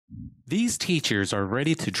These teachers are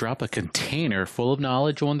ready to drop a container full of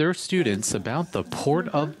knowledge on their students about the Port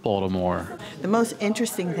of Baltimore. The most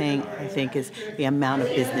interesting thing, I think, is the amount of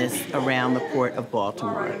business around the Port of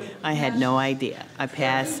Baltimore. I had no idea. I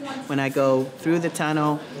pass, when I go through the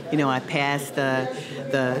tunnel, I pass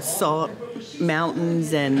the salt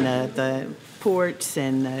mountains and the ports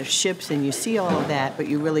and the ships, and you see all of that, but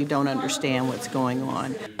you really don't understand what's going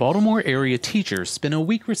on. Baltimore area teachers spent a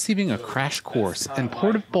week receiving a crash course in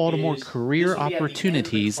Port of Baltimore career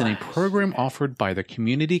opportunities in a program offered by the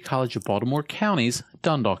Community College of Baltimore County's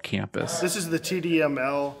Dundalk campus. This is the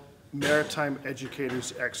TDML Maritime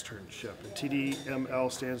Educators Externship. And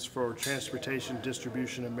TDML stands for Transportation,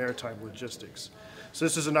 Distribution, and Maritime Logistics. So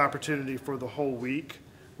this is an opportunity for the whole week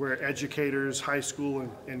where educators, high school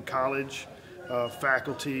and college,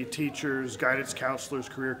 faculty, teachers, guidance counselors,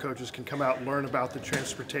 career coaches can come out and learn about the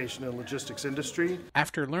transportation and logistics industry.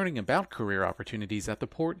 After learning about career opportunities at the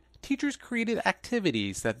port, teachers created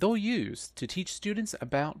activities that they'll use to teach students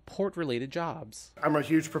about port-related jobs. I'm a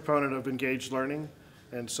huge proponent of engaged learning,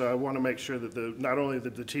 and so I want to make sure that not only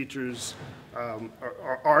that the teachers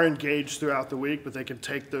are engaged throughout the week, but they can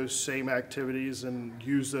take those same activities and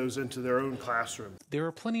use those into their own classroom. There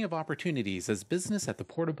are plenty of opportunities as business at the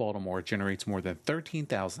Port of Baltimore generates more than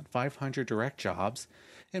 13,500 direct jobs,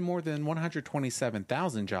 and more than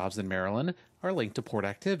 127,000 jobs in Maryland are linked to port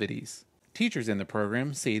activities. Teachers in the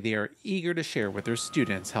program say they are eager to share with their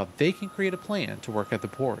students how they can create a plan to work at the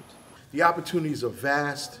port. The opportunities are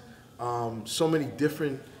vast. So many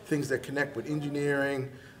different things that connect with engineering,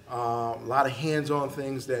 a lot of hands-on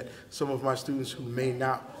things that some of my students who may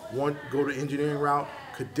not want to go the engineering route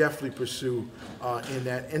could definitely pursue in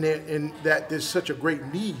that. And that there's such a great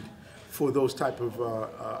need for those type of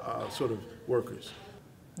sort of workers.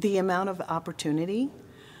 The amount of opportunity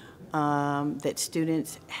that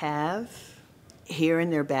students have here in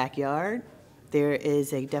their backyard, there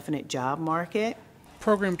is a definite job market.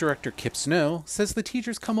 Program Director Kip Snow says the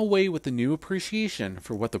teachers come away with a new appreciation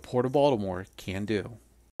for what the Port of Baltimore can do.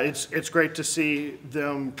 It's great to see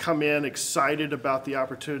them come in excited about the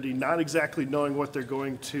opportunity, not exactly knowing what they're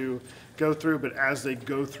going to go through, but as they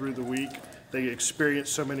go through the week, they experience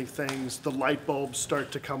so many things. The light bulbs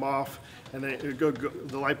start to come off, and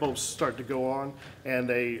the light bulbs start to go on, and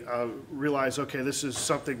they realize, okay, this is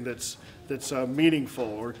something that's meaningful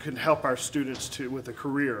or can help our students with a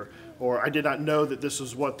career. Or I did not know that this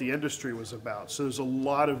is what the industry was about. So there's a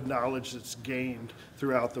lot of knowledge that's gained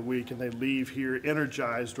throughout the week, and they leave here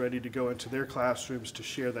energized, ready to go into their classrooms to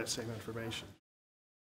share that same information.